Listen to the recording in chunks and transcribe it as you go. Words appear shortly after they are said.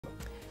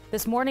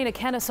This morning, a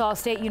Kennesaw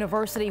State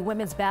University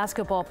women's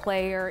basketball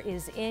player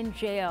is in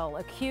jail,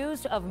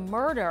 accused of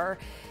murder.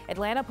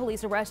 Atlanta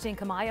police arresting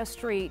Kamaya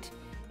Street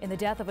in the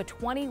death of a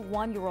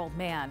 21-year-old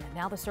man.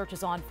 Now the search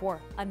is on for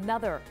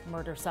another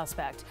murder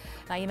suspect.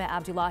 Naima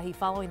Abdullahi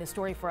following the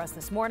story for us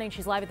this morning.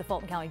 She's live at the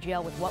Fulton County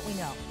Jail with what we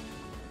know.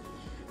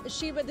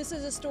 Sheba, this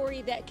is a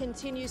story that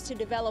continues to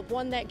develop,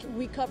 one that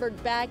we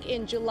covered back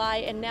in July,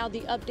 and now the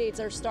updates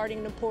are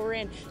starting to pour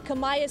in.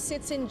 Kamaya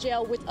sits in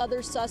jail with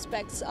other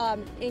suspects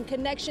in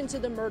connection to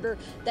the murder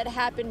that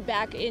happened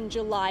back in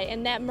July,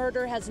 and that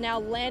murder has now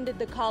landed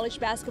the college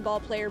basketball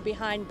player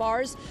behind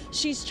bars.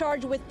 She's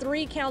charged with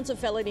 3 counts of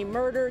felony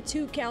murder,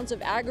 2 counts of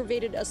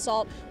aggravated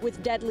assault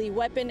with deadly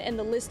weapon, and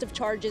the list of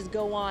charges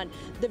go on.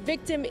 The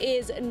victim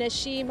is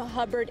Nashim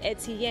Hubbard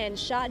Etienne,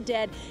 shot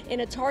dead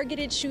in a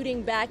targeted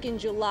shooting back in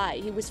July.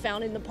 He was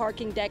found in the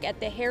parking deck at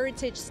the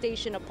Heritage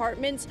Station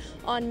Apartments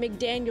on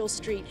McDaniel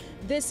Street.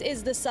 This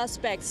is the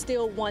suspect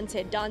still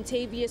wanted,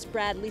 Dontavius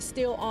Bradley,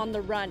 still on the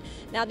run.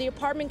 Now, the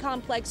apartment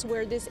complex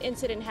where this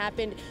incident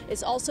happened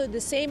is also the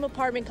same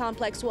apartment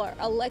complex where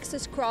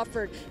Alexis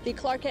Crawford, the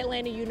Clark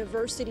Atlanta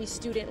University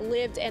student,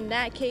 lived, and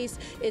that case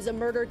is a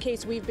murder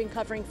case we've been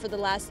covering for the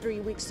last 3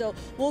 weeks. So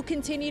we'll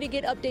continue to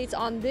get updates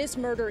on this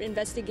murder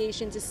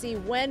investigation to see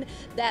when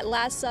that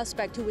last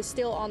suspect, who is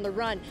still on the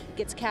run,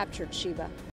 gets captured. Sheba.